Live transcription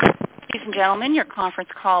Ladies and gentlemen, your conference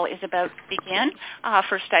call is about to begin.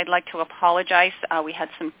 First, I'd like to apologize. We had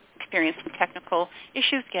some technical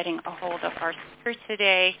issues getting a hold of our speaker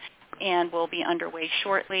today, and we'll be underway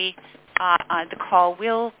shortly. The call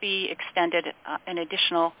will be extended an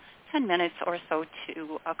additional 10 minutes or so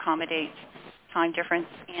to accommodate time difference.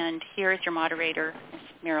 And here is your moderator, Ms.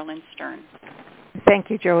 Marilyn Stern. Thank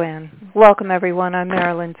you, Joanne. Welcome, everyone. I'm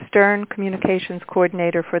Marilyn Stern, Communications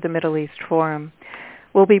Coordinator for the Middle East Forum.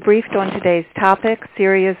 We'll be briefed on today's topic,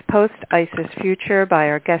 Syria's post-ISIS future, by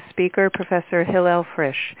our guest speaker, Professor Hillel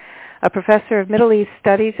Frisch, a professor of Middle East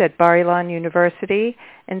Studies at Bar-Ilan University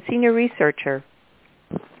and senior researcher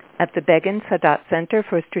at the Begin Sadat Center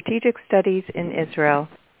for Strategic Studies in Israel.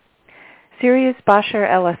 Syria's Basher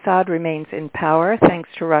Assad remains in power thanks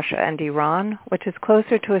to Russia and Iran, which is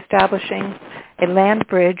closer to establishing a land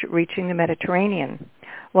bridge reaching the Mediterranean.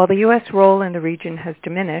 While the U.S. role in the region has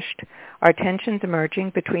diminished, are tensions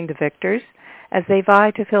emerging between the victors as they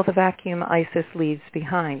vie to fill the vacuum ISIS leaves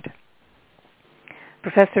behind.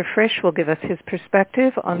 Professor Frisch will give us his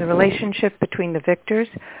perspective on the relationship between the victors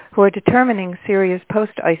who are determining Syria's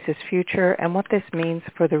post-ISIS future and what this means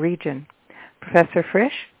for the region. Professor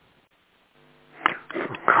Frisch?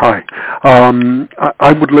 Hi.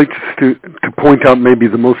 I would like to point out maybe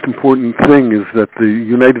the most important thing is that the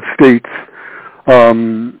United States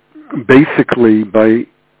basically by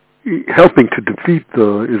helping to defeat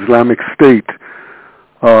the Islamic State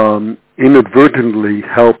inadvertently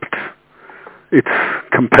helped its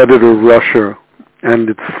competitor Russia and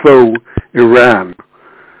its foe Iran,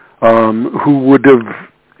 who would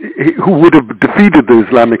have defeated the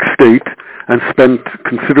Islamic State and spent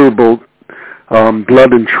considerable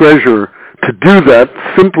blood and treasure to do that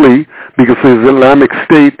simply because the Islamic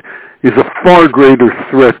State is a far greater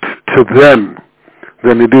threat to them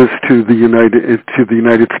than it is to the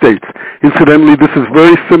United States. Incidentally, this is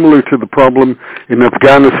very similar to the problem in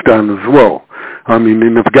Afghanistan as well. I mean,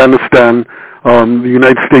 in Afghanistan, the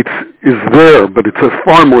United States is there, but it's a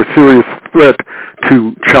far more serious threat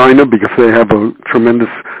to China because they have a tremendous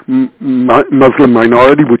Muslim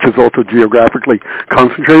minority, which is also geographically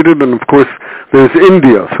concentrated, and of course there's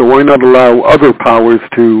India. So why not allow other powers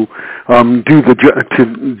to do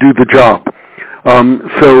the job?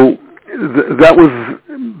 So that was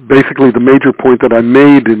basically the major point that I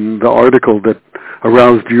made in the article that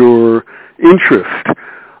aroused your interest.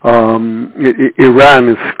 Iran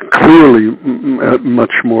is clearly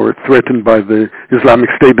much more threatened by the Islamic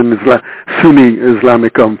State and Sunni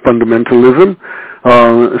Islamic fundamentalism,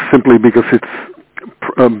 simply because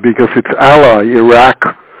its ally Iraq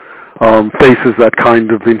faces that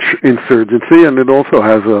kind of insurgency, and it also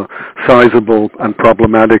has a sizable and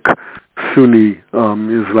problematic Sunni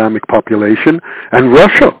Islamic population. And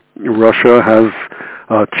Russia has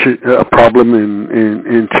a problem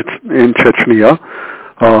in Chechnya.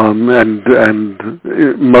 And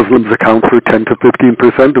Muslims account for 10 to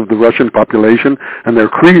 15% of the Russian population, and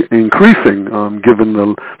they're increasing given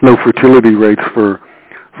the low fertility rates for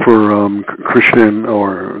Christian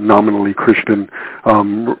or nominally Christian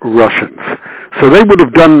Russians. So they would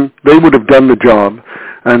have done the job,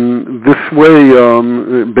 and this way,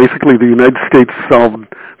 basically, the United States solved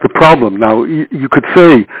the problem. Now you could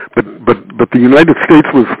say, but the United States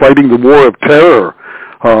was fighting the war of terror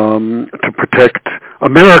to protect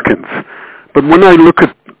Americans. But when I look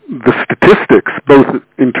at the statistics, both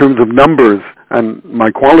in terms of numbers and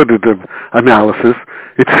my qualitative analysis,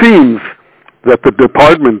 it seems that the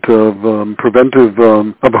Department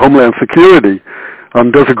of Homeland Security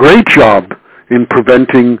does a great job in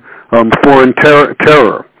preventing foreign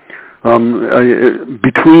terror.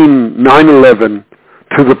 Between 9/11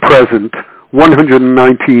 to the present,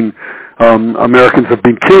 119 Americans have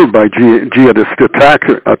been killed by jihadist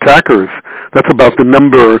attackers. That's about the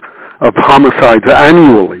number of homicides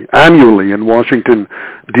annually in Washington,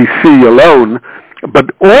 D.C. alone.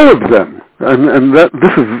 But all of them, and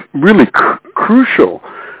this is really crucial,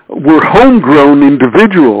 were homegrown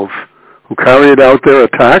individuals who carried out their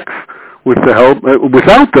attacks without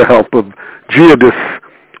the help of jihadists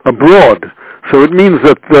abroad. So it means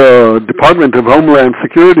that the Department of Homeland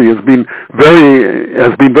Security has been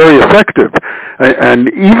very effective. And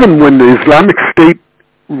even when the Islamic State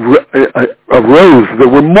arose, there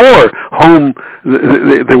were more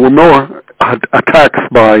attacks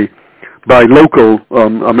by local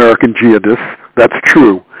American jihadists. That's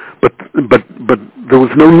true, but there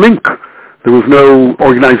was no link. There was no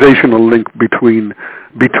organizational link between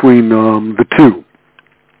the two.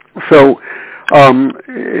 So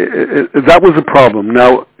that was a problem.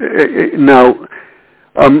 Now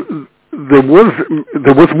there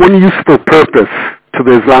was one useful purpose to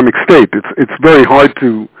the Islamic State. It's very hard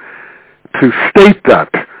to state that,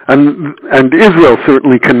 and Israel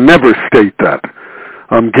certainly can never state that,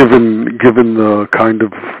 given the kind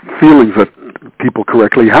of feelings that people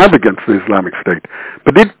correctly have against the Islamic State.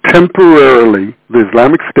 But the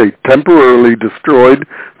Islamic State temporarily destroyed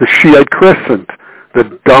the Shiite crescent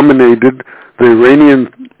that dominated the Iranian,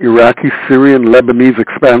 Iraqi, Syrian, Lebanese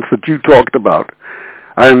expanse that you talked about,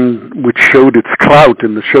 and which showed its clout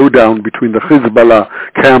in the showdown between the Hezbollah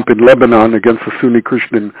camp in Lebanon against the Sunni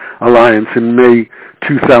Christian alliance in May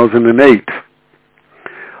 2008.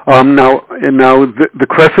 Now the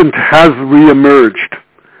crescent has reemerged.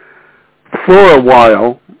 For a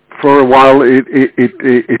while,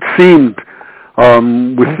 it seemed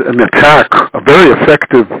with an attack, a very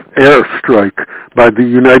effective airstrike by the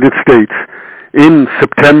United States in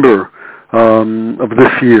September of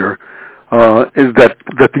this year, is that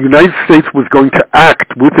the United States was going to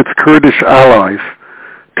act with its Kurdish allies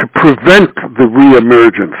to prevent the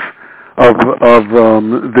reemergence of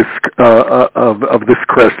this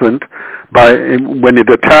crescent when it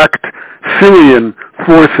attacked Syrian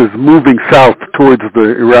forces moving south towards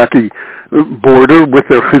the Iraqi border with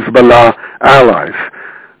their Hezbollah allies.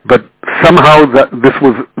 But somehow this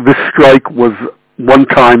strike was one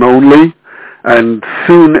time only, and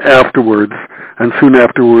soon afterwards,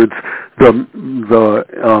 the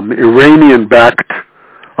Iranian-backed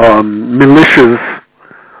militias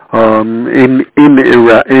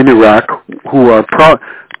in Iraq,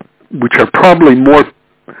 which are probably more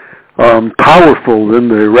powerful than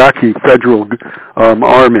the Iraqi federal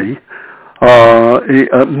army,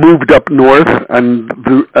 moved up north, and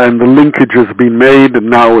the linkage has been made, and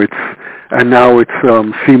now it's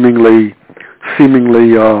seemingly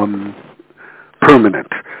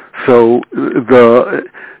permanent. So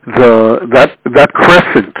that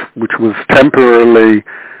crescent, which was temporarily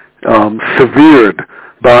severed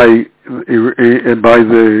by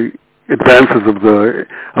the advances of the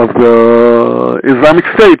Islamic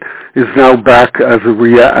State, is now back as a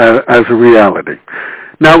reality.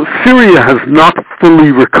 Now, Syria has not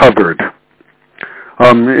fully recovered.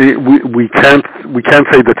 We can't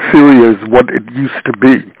say that Syria is what it used to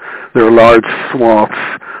be. There are large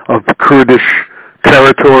swaths of Kurdish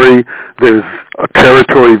territory. There's a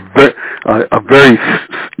territory, a very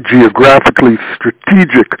geographically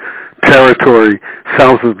strategic territory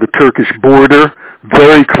south of the Turkish border,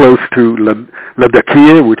 very close to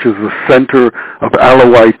Latakia, which is the center of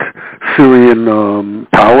Alawite Syrian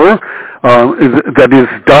power, that is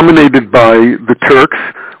dominated by the Turks,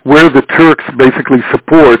 where the Turks basically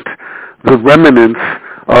support the remnants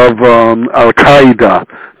of Al-Qaeda,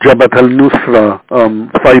 Jabhat al-Nusra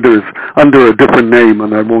fighters under a different name,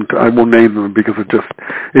 and I won't name them because it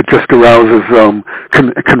just arouses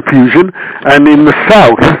confusion. And in the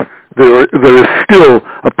south, there is still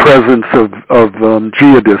a presence of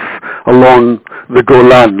jihadists along the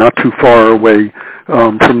Golan, not too far away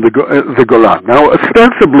from the Golan. Now,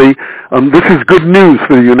 ostensibly, this is good news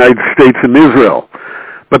for the United States and Israel,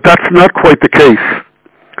 but that's not quite the case,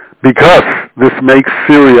 because this makes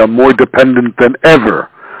Syria more dependent than ever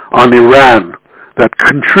on Iran, that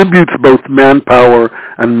contributes both manpower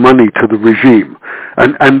and money to the regime.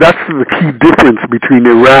 And that's the key difference between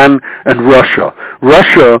Iran and Russia.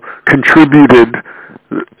 Russia contributed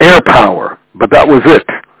air power, but that was it.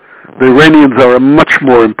 The Iranians are a much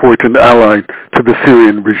more important ally to the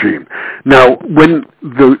Syrian regime. Now, when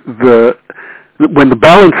the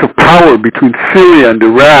balance of power between Syria and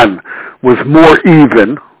Iran was more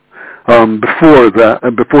even, before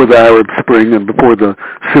the Arab Spring and before the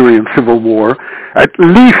Syrian civil war, at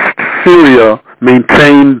least Syria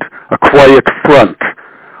maintained a quiet front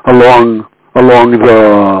along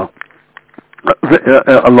the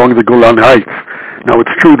Golan Heights. Now,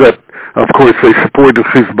 it's true that, of course, they supported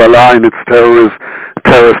Hezbollah in its terrorist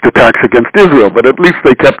attacks against Israel, but at least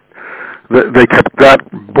they kept that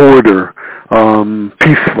border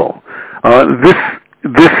peaceful. This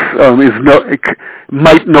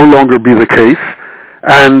might no longer be the case,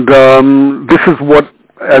 and this is what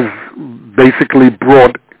has basically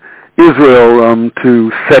brought Israel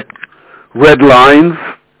to set red lines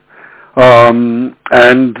and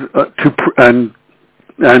to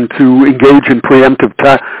engage in preemptive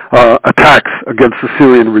attacks against the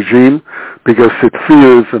Syrian regime, because it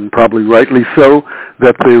fears, and probably rightly so,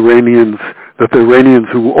 that the Iranians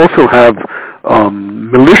who also have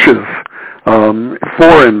militias,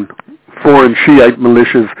 foreign Shiite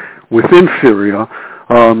militias within Syria,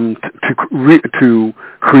 to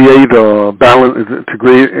create a balance, to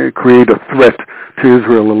create a threat to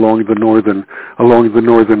Israel along the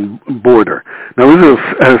northern border. Now, Israel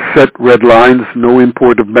has set red lines: no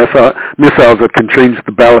import of missiles that can change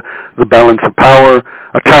the balance of power,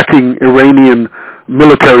 attacking Iranian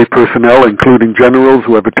military personnel, including generals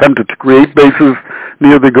who have attempted to create bases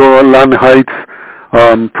near the Golan Heights,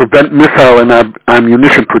 prevent missile and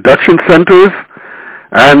ammunition production centers,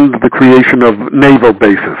 and the creation of naval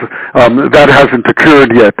bases. That hasn't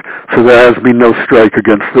occurred yet, so there has been no strike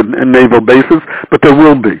against the naval bases, but there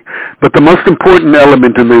will be. But the most important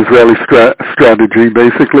element in the Israeli strategy,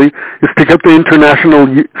 basically, is to get the international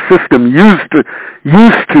system used to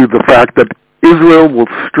the fact that Israel will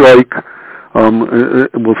strike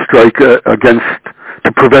against,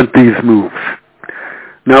 to prevent these moves.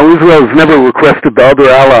 Now, Israel has never requested the other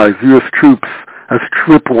allies, U.S. troops, as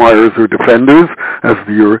tripwires or defenders, as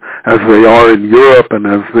they are in Europe and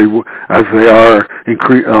as they are,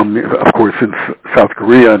 of course, in South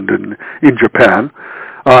Korea and in Japan,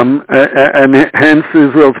 and hence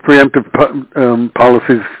Israel's preemptive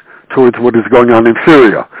policies towards what is going on in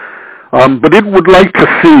Syria. But it would like to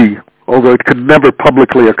see, although it could never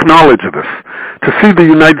publicly acknowledge this, to see the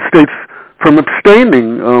United States from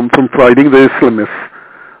abstaining from fighting the Islamists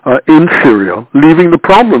in Syria, leaving the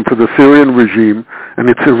problem for the Syrian regime and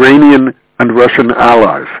its Iranian and Russian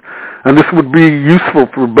allies. And this would be useful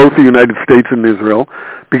for both the United States and Israel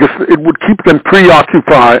because it would keep them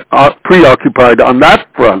preoccupied on that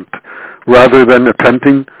front rather than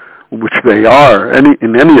attempting, which they are in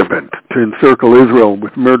any event, to encircle Israel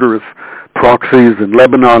with murderous proxies in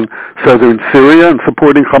Lebanon, southern Syria, and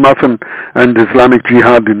supporting Hamas and Islamic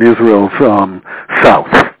Jihad in Israel's south.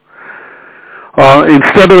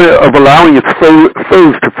 Instead of allowing its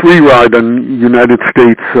foes to free ride on United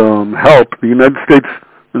States help, the United States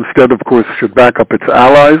instead, of course, should back up its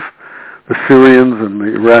allies, the Syrians and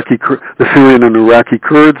the Syrian and Iraqi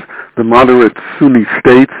Kurds, the moderate Sunni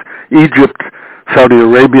states, Egypt, Saudi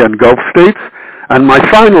Arabia, and Gulf states. And my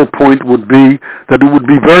final point would be that it would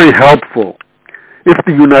be very helpful if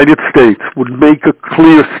the United States would make a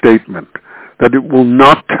clear statement that it will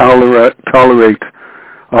not tolerate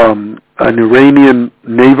an Iranian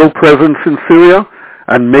naval presence in Syria,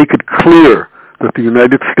 and make it clear that the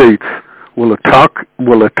United States will attack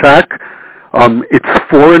its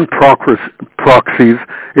foreign proxies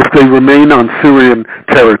if they remain on Syrian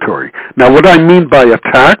territory. Now, what I mean by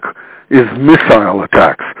attack is missile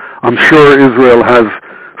attacks. I'm sure Israel has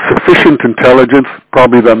sufficient intelligence,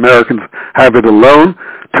 probably the Americans have it alone,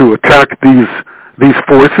 to attack these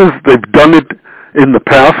forces. They've done it in the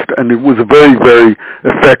past, and it was very, very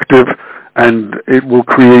effective, and it will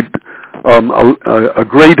create a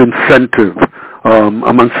great incentive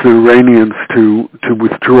amongst the Iranians to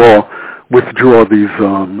withdraw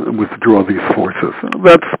these forces.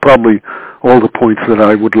 That's probably all the points that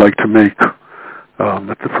I would like to make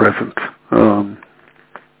at the present.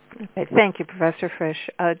 Okay, thank you, Professor Frisch.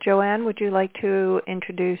 Joanne, would you like to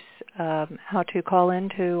introduce how to call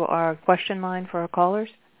into our question line for our callers?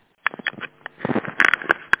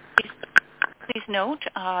 Please note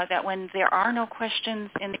that when there are no questions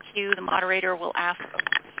in the queue, the moderator will ask a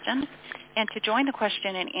question. And to join the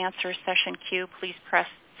question and answer session queue, please press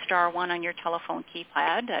 *1 on your telephone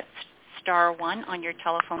keypad. That's *1 on your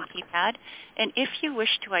telephone keypad. And if you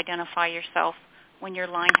wish to identify yourself when your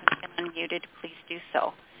line has been unmuted, please do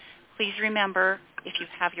so. Please remember, if you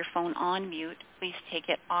have your phone on mute, please take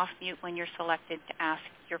it off mute when you're selected to ask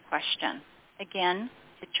your question. Again,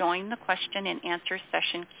 to join the question and answer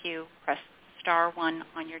session queue, press *1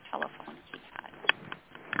 on your telephone keypad.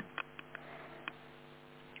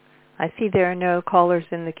 I see there are no callers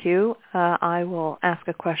in the queue. I will ask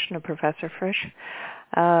a question of Professor Frisch.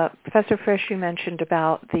 Professor Frisch, you mentioned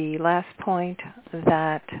about the last point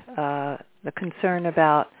that the concern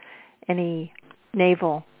about any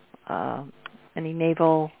naval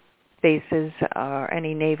bases or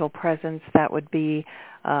any naval presence that would be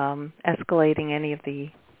escalating any of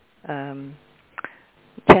the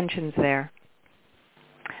tensions there.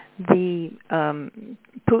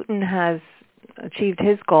 Putin has achieved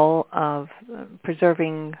his goal of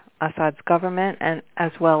preserving Assad's government and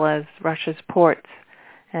as well as Russia's ports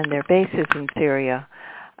and their bases in Syria.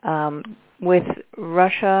 With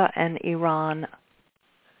Russia and Iran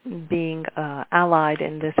being allied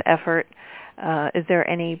in this effort, is there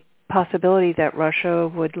any possibility that Russia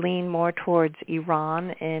would lean more towards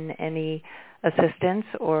Iran in any assistance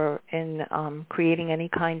or in creating any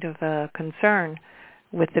kind of a concern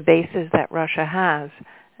with the bases that Russia has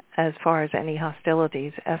as far as any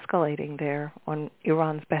hostilities escalating there on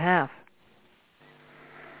Iran's behalf?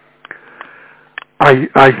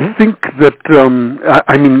 I think that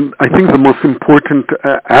I think the most important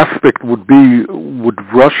aspect would be, would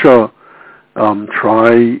Russia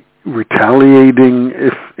try retaliating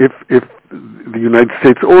if the United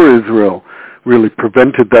States or Israel really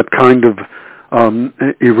prevented that kind of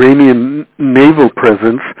Iranian naval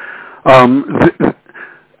presence?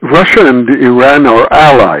 Russia and Iran are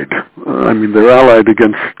allied. They're allied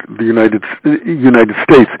against the United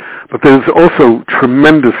States, but there's also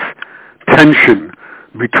tremendous tension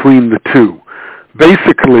between the two.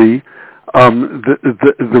 Basically,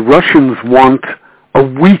 the Russians want a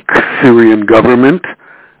weak Syrian government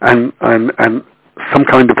and some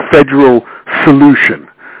kind of federal solution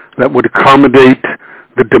that would accommodate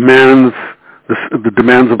the demands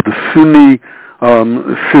of the Sunni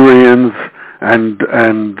Syrians and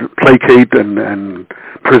placate and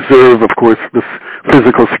preserve, of course, the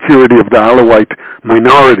physical security of the Alawite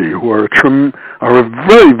minority, who are a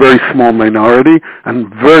very, very small minority and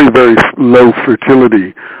very, very low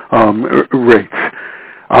fertility rates.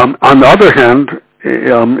 On the other hand,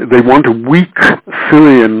 they want a weak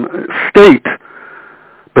Syrian state,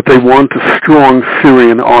 but they want a strong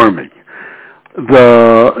Syrian army.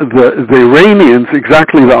 The Iranians,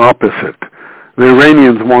 exactly the opposite. The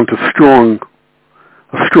Iranians want a strong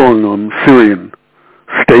Syrian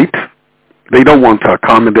state. They don't want to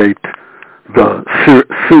accommodate the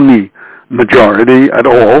Sunni majority at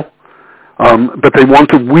all, but they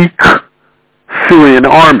want a weak Syrian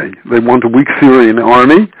army. They want a weak Syrian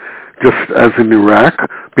army, just as in Iraq,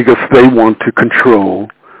 because they want to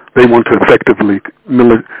effectively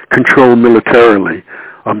control militarily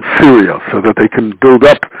Syria, so that they can build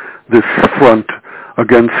up this front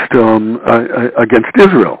against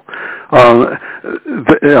Israel.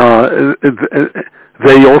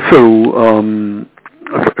 They also,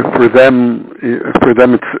 for them,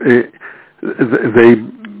 they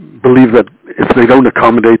believe that if they don't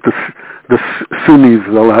accommodate the Sunnis,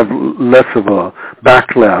 they'll have less of a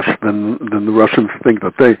backlash than the Russians think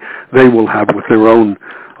that they will have with their own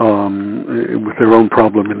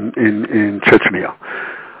problem in Chechnya.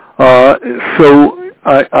 So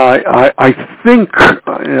I think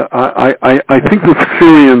the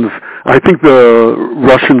Syrians, I think the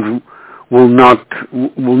Russians will not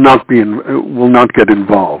get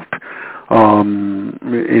involved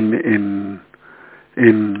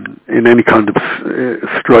in any kind of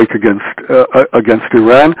strike against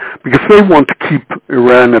Iran, because they want to keep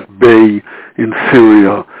Iran at bay in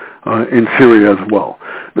Syria as well.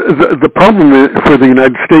 The problem for the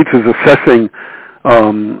United States is assessing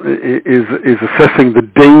the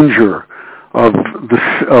danger of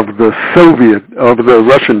the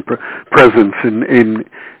Russian presence in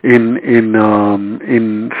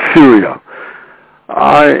Syria.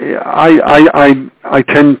 I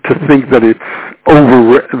tend to think that it's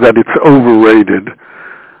overrated.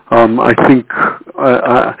 I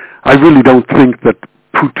really don't think that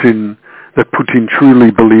Putin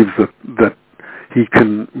truly believes that he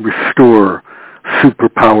can restore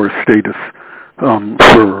superpower status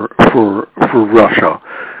for Russia,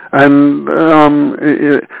 and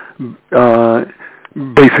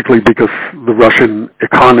basically because the Russian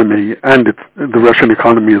economy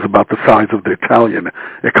is about the size of the Italian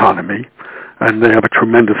economy, and they have a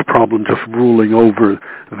tremendous problem just ruling over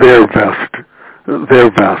their vast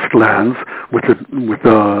lands with a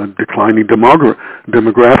declining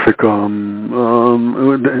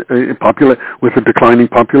with a declining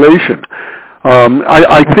population.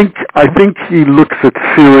 I think he looks at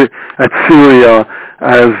Syria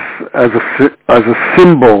as a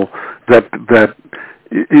symbol that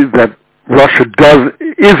Russia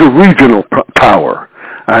is a regional power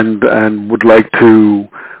and would like to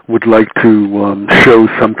show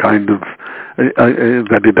some kind of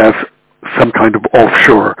that it has some kind of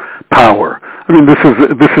offshore power. This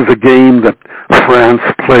is a game that France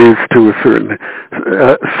plays to a certain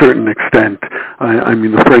extent.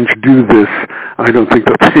 The French do this. I don't think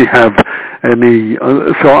that they have any.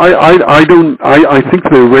 So I think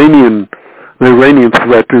the Iranian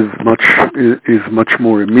threat is much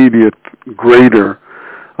more immediate, greater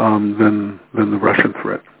than the Russian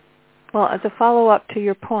threat. Well, as a follow-up to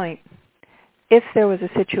your point, if there was a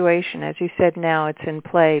situation, as you said, now it's in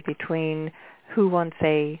play between who wants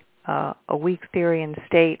a weak Syrian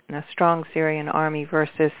state and a strong Syrian army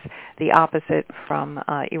versus the opposite from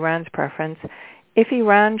Iran's preference, if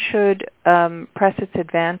Iran should press its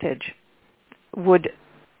advantage,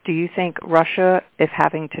 do you think Russia, if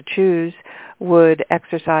having to choose, would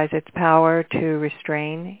exercise its power to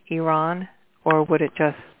restrain Iran, or would it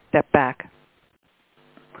just step back?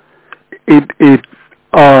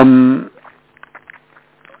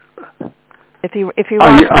 If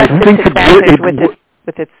Iran has disadvantage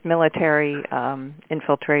with its military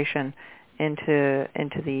infiltration into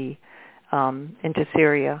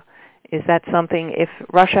Syria, is that something, if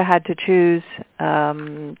Russia had to choose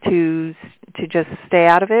to just stay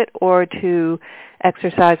out of it, or to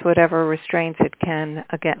exercise whatever restraints it can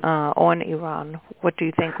on Iran? What do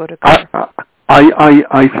you think would occur?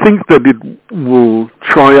 I think that it will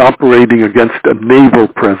try operating against a naval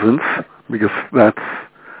presence, because that's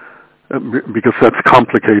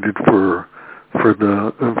complicated for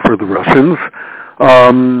the Russians.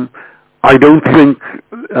 I don't think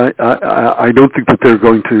that they're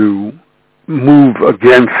going to move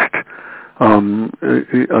against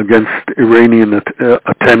Iranian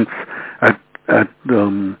attempts at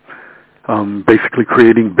basically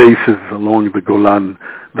creating bases along the Golan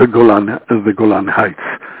Heights.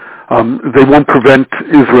 They won't prevent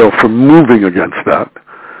Israel from moving against that,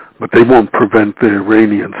 but they won't prevent the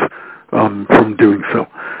Iranians from doing so.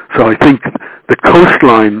 So I think the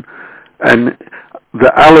coastline and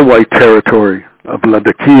the Alawite territory of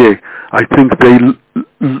Latakia, I think they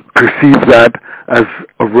perceive that as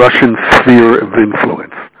a Russian sphere of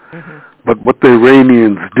influence. Mm-hmm. But what the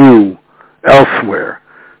Iranians do elsewhere,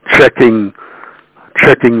 checking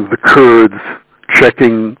the Kurds,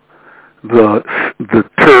 checking the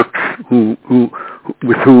Turks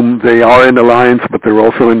with whom they are in alliance, but they're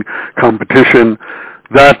also in competition,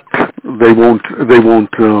 that they won't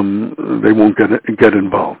get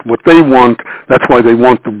involved. What they want, that's why they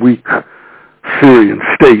want the weak Syrian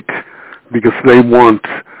state, because they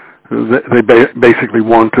basically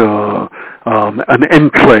want an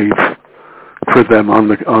enclave for them on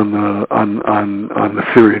the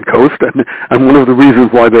Syrian coast, and one of the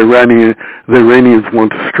reasons why the Iranians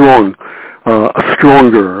want a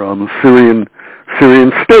stronger Syrian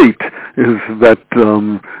state is that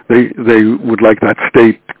they would like that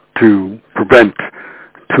state to prevent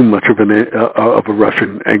too much of a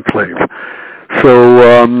Russian enclave. So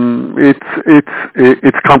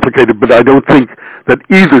it's complicated, but I don't think that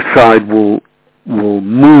either side will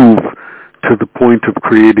move to the point of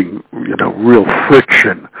creating, real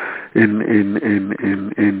friction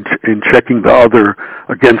in checking the other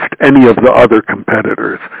against any of the other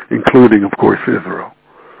competitors, including, of course, Israel.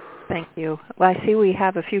 Thank you. Well, I see we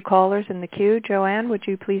have a few callers in the queue. Joanne, would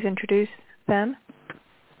you please introduce them?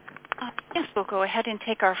 Yes, we'll go ahead and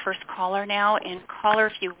take our first caller now. And caller,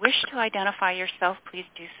 if you wish to identify yourself, please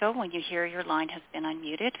do so when you hear your line has been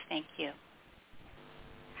unmuted. Thank you.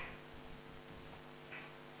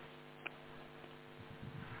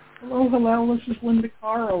 Hello, this is Linda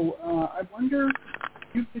Caro. I wonder if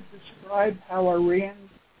you could describe how Iran's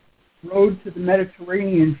road to the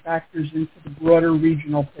Mediterranean factors into the broader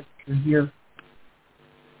regional picture here.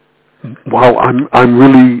 Wow, I'm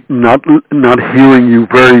really not hearing you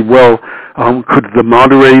very well. Could the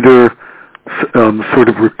moderator sort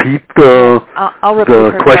of repeat I'll repeat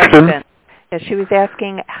her question? Yes, she was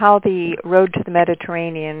asking how the road to the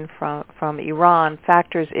Mediterranean from Iran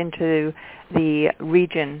factors into the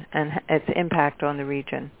region and its impact on the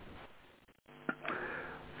region.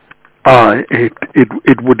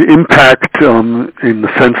 It would impact in the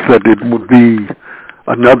sense that it would be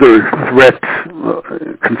another threat,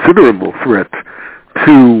 considerable threat,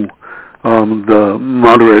 to the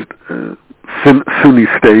moderate Sunni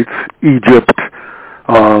states, Egypt,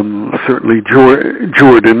 certainly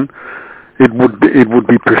Jordan. It would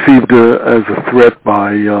be perceived as a threat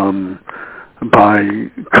by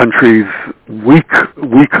countries, weak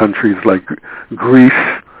countries like Greece,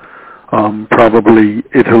 probably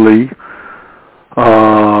Italy.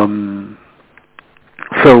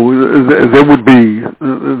 So there would be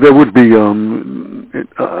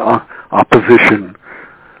opposition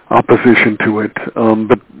to it.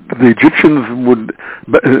 But the Egyptians would,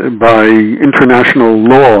 by international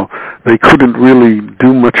law, they couldn't really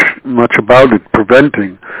do much about it,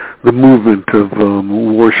 preventing the movement of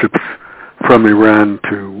warships from Iran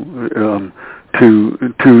to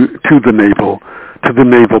the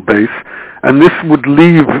naval base, and this would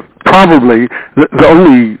leave probably the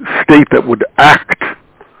only state that would act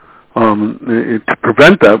to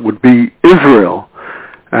prevent that would be Israel,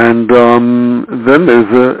 and then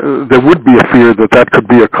there would be a fear that could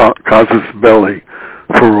be a casus belli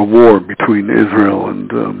for a war between Israel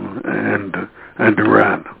and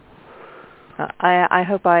Iran. I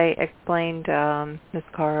hope I explained Ms.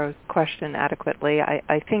 Caro's question adequately.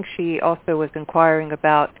 I think she also was inquiring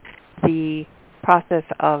about the process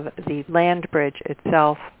of the land bridge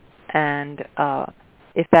itself, and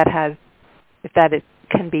if that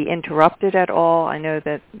can be interrupted at all. I know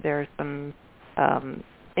that there are some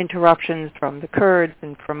interruptions from the Kurds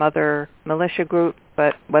and from other militia groups,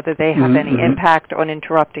 but whether they have any impact on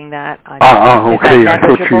interrupting that. Okay. I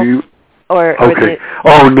thought you. Okay.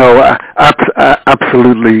 No,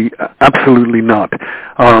 absolutely not.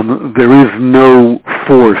 There is no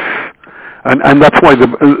force, and that's why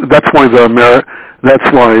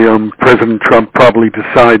President Trump probably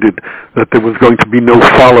decided that there was going to be no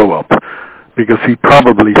follow-up, because he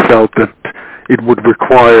probably felt that it would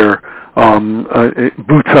require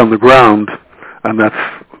boots on the ground, and that's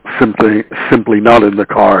simply not in the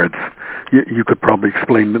cards. You could probably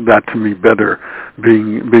explain that to me better,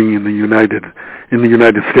 being in the United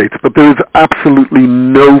States. But there is absolutely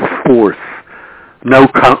no force, no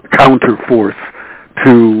counter force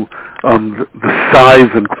to the size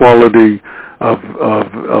and quality of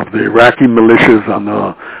the Iraqi militias on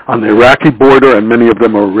the Iraqi border, and many of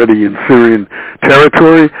them are already in Syrian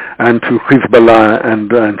territory, and to Hezbollah and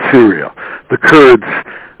Syria. The Kurds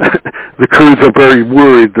are very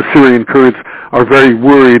worried. The Syrian Kurds are very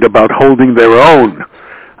worried about holding their own,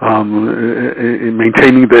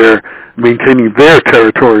 maintaining their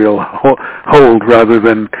territorial hold, rather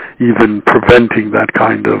than even preventing that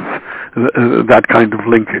kind of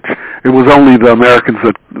linkage. It was only the Americans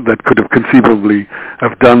that could have conceivably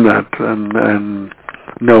have done that, and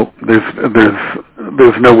no,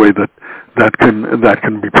 there's no way that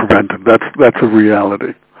can be prevented. That's a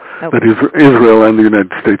reality. Okay. That Israel and the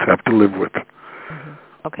United States have to live with.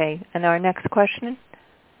 Okay, and our next question?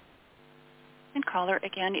 And caller,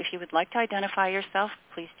 again, if you would like to identify yourself,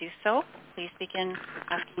 please do so. Please begin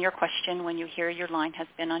asking your question when you hear your line has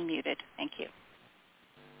been unmuted. Thank you.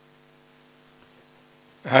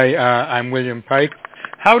 Hi, I'm William Pike.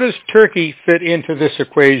 How does Turkey fit into this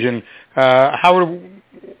equation? How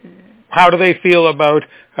do they feel about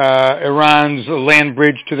Iran's land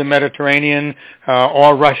bridge to the Mediterranean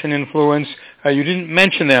or Russian influence? You didn't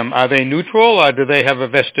mention them. Are they neutral, or do they have a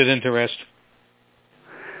vested interest?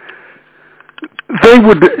 They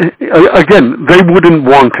would, again, they wouldn't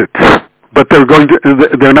want it, but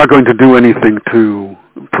they're not going to do anything to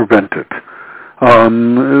prevent it.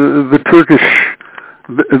 The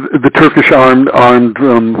Turkish armed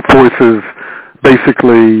forces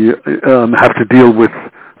basically have to deal with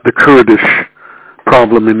the Kurdish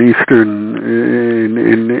problem in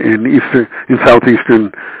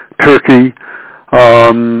southeastern Turkey,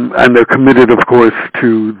 and they're committed, of course,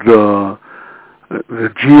 to the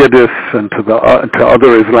jihadists and to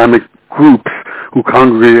other Islamic groups who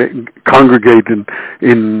congregate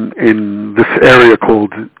in this area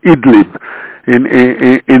called Idlib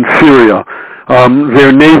in Syria.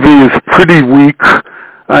 Their navy is pretty weak,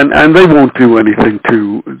 and they won't do anything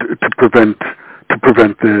to prevent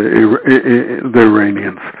the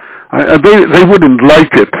Iranians. They wouldn't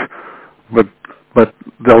like it, but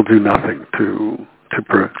they'll do nothing to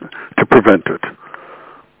prevent it.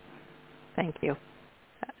 Thank you.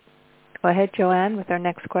 Go ahead, Joanne, with our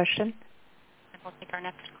next question. We'll take our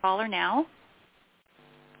next caller now.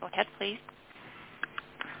 Go ahead, please.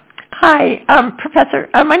 Hi, Professor.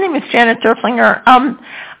 My name is Janet Derflinger. I'm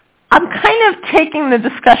kind of taking the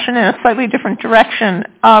discussion in a slightly different direction.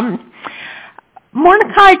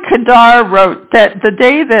 Mordecai Kadar wrote that the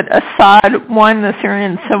day that Assad won the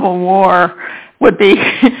Syrian civil war would be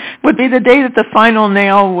the day that the final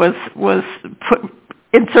nail was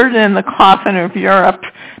inserted in the coffin of Europe,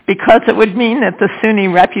 because it would mean that the Sunni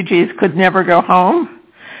refugees could never go home,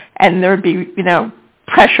 and there would be,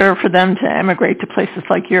 pressure for them to emigrate to places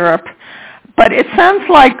like Europe. But it sounds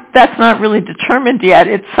like that's not really determined yet.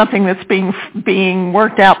 It's something that's being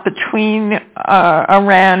worked out between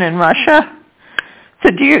Iran and Russia.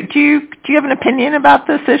 So do you have an opinion about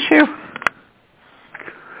this issue?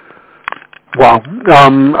 Wow,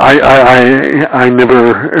 I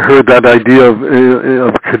never heard that idea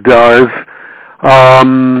of Kadar's.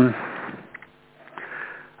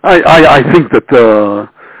 I think that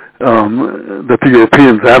the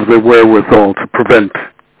Europeans have the wherewithal to prevent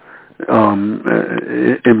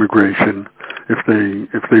immigration if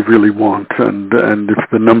they really want, and if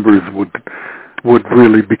the numbers would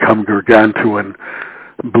really become gargantuan.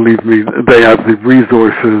 Believe me, they have the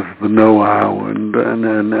resources, the know-how, and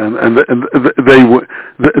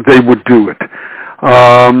they would do it.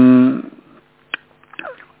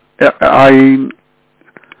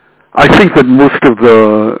 I think that most of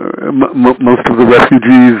the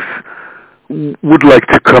refugees would like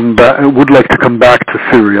to come back to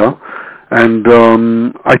Syria, and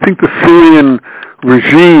I think the Syrian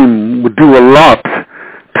regime would do a lot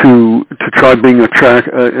to try to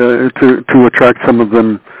attract some of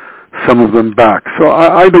them back. So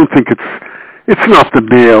I don't think it's not the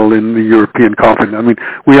nail in the European coffin. I mean,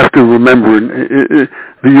 we have to remember the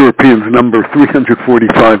Europeans number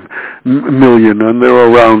 345 million, and there are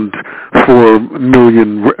around 4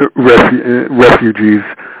 million refugees,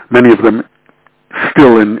 many of them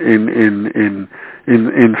still in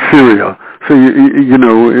Syria. So you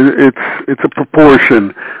know, it's a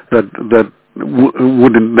proportion that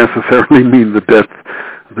wouldn't necessarily mean the death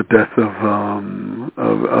of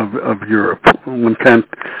Europe. One can't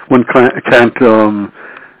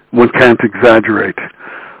exaggerate.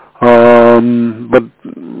 But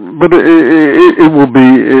it will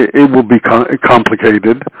be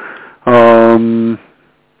complicated.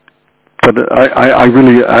 But I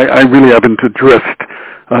really haven't addressed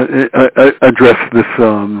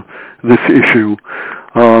this issue.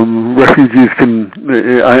 Refugees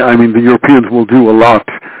I mean, the Europeans will do a lot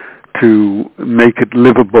to make it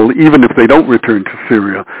livable, even if they don't return to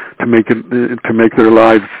Syria, to make their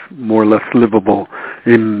lives more or less livable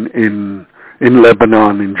in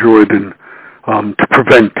Lebanon, in Jordan, to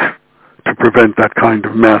prevent that kind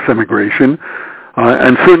of mass emigration.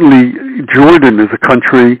 And certainly Jordan is a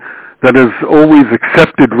country that has always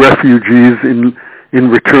accepted refugees in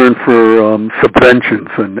return for subventions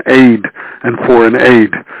and aid and foreign aid.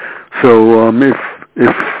 So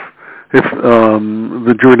if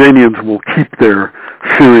the Jordanians will keep their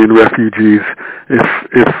Syrian refugees if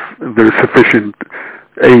there's sufficient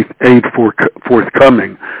aid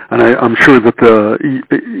forthcoming, and I'm sure that the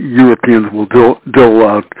Europeans will dole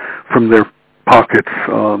out from their pockets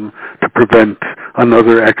to prevent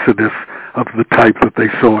another exodus of the type that they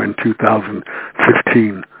saw in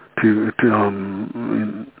 2015 to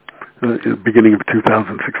beginning of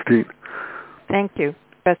 2016. Thank you.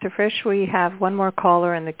 Professor Frisch, we have one more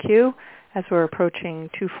caller in the queue as we're approaching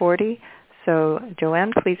 2:40. So,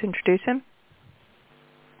 Joanne, please introduce him.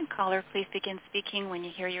 Caller, please begin speaking when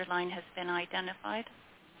you hear your line has been identified.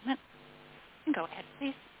 Go ahead,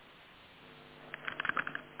 please.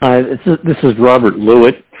 Hi, this is Robert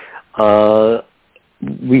Lewitt.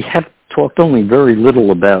 We have talked only very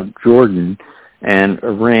little about Jordan and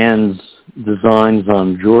Iran's designs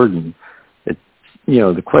on Jordan.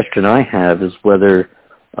 The question I have is whether,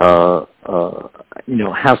 how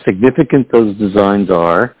significant those designs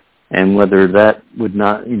are, and whether that would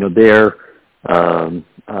not, their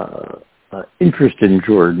interest in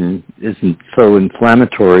Jordan isn't so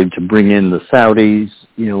inflammatory to bring in the Saudis,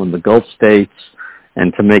 and the Gulf states,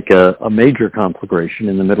 and to make a major conflagration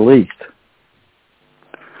in the Middle East.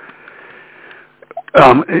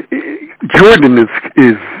 Jordan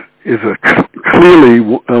is clearly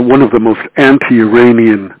one of the most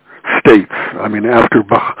anti-Iranian states. I mean, after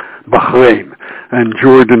Bahrain, and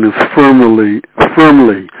Jordan is firmly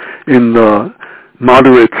in the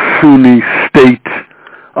moderate Sunni state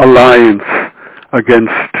alliance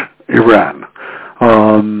against Iran,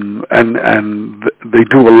 and they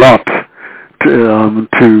do a lot to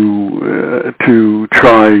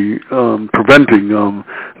try preventing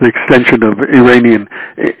the extension of Iranian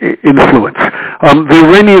influence.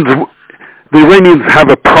 The Iranians have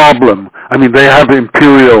a problem. I mean, they have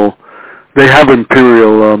imperial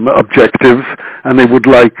objectives, and they would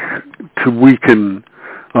like to weaken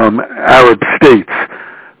Arab states.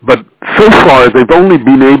 But so far, they've only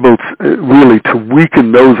been able really to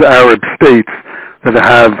weaken those Arab states that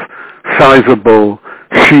have sizable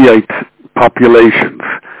Shiite populations.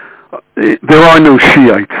 There are no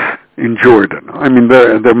Shiites in Jordan. I mean,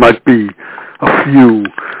 there might be a few,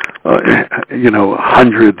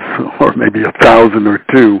 hundreds or maybe 1,000 or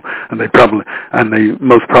two, and they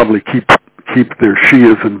most probably keep their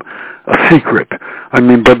Shiism a secret. I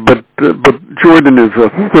mean, but Jordan is a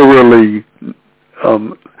thoroughly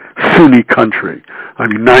Sunni country. I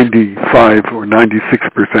mean, 95 or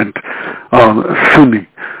 96% Sunni.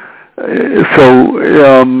 So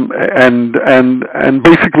and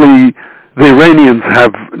basically the Iranians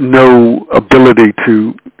have no ability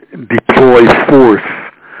to deploy force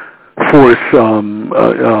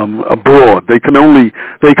abroad. They can only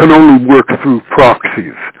work through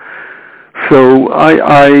proxies. So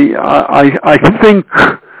I think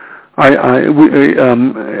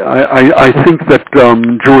that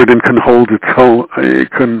Jordan can hold its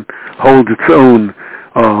own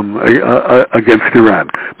against Iran.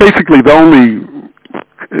 Basically, the only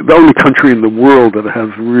country in the world that has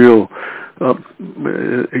real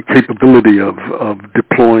capability of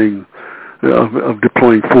deploying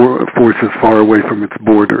forces far away from its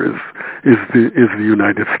border is the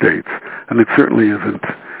United States, and it certainly isn't.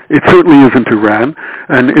 It certainly isn't Iran,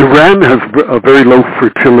 and Iran has a very low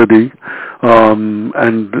fertility, and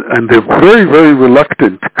they're very, very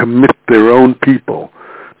reluctant to commit their own people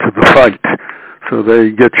to the fight. So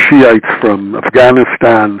they get Shiites from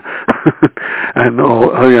Afghanistan and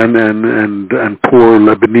poor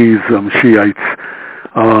Lebanese Shiites.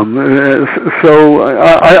 So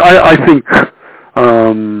I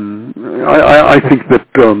think that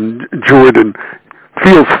Jordan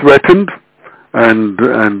feels threatened, and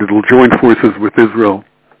it'll join forces with Israel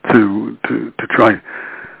to try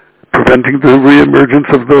preventing the reemergence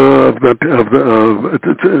of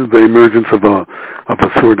the emergence of a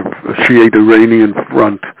sort of a Shiite Iranian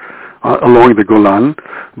front along the Golan.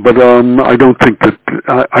 But I don't think that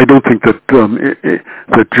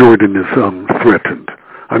Jordan is threatened.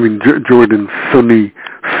 I mean, Jordan's Sunni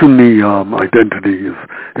identity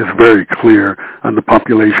is very clear, and the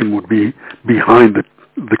population would be behind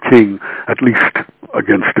the king, at least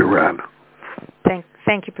against Iran.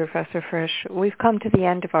 Thank you, Professor Frisch. We've come to the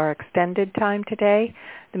end of our extended time today.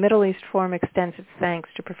 The Middle East Forum extends its thanks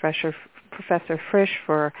to Professor Frisch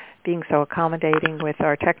for being so accommodating with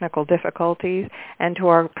our technical difficulties, and to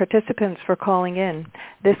our participants for calling in.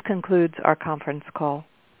 This concludes our conference call.